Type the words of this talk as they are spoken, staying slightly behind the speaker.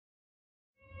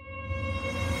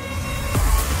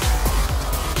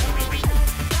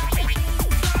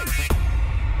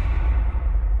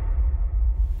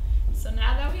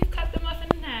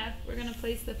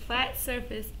the flat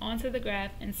surface onto the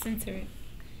graph and center it.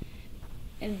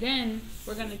 And then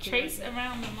we're going to trace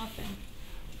around the muffin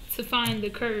to find the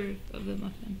curve of the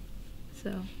muffin.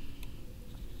 So.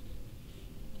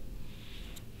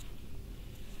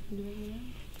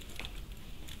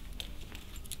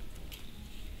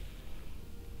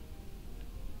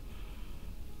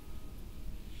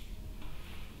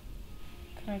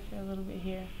 Correct it a little bit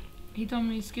here. He told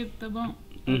me to skip the bump.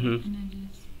 Mm-hmm. And then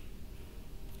just.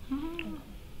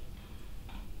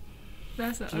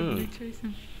 That's an ugly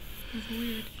tracing. That's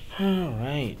weird. All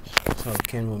right. So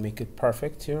can we make it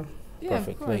perfect here? Yeah,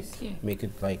 Perfect. of Like course. Yeah. make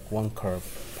it like one curve,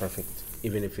 perfect.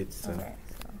 Even if it's. Okay,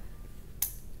 so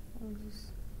we'll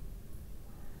just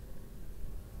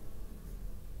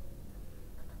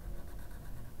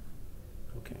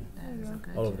Okay. there you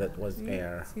go. All of that was See?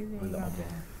 air See, there on you the go. other.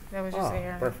 That was just Oh,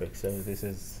 air. perfect. So this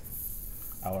is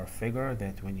our figure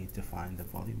that we need to find the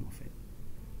volume of it.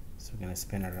 So we're gonna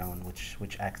spin around.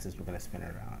 Which axis we're gonna spin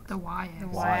around? The Y The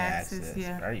axis. Y-axis,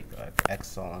 yeah. Very good.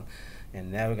 Excellent.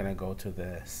 And now we're gonna go to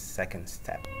the second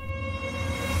step.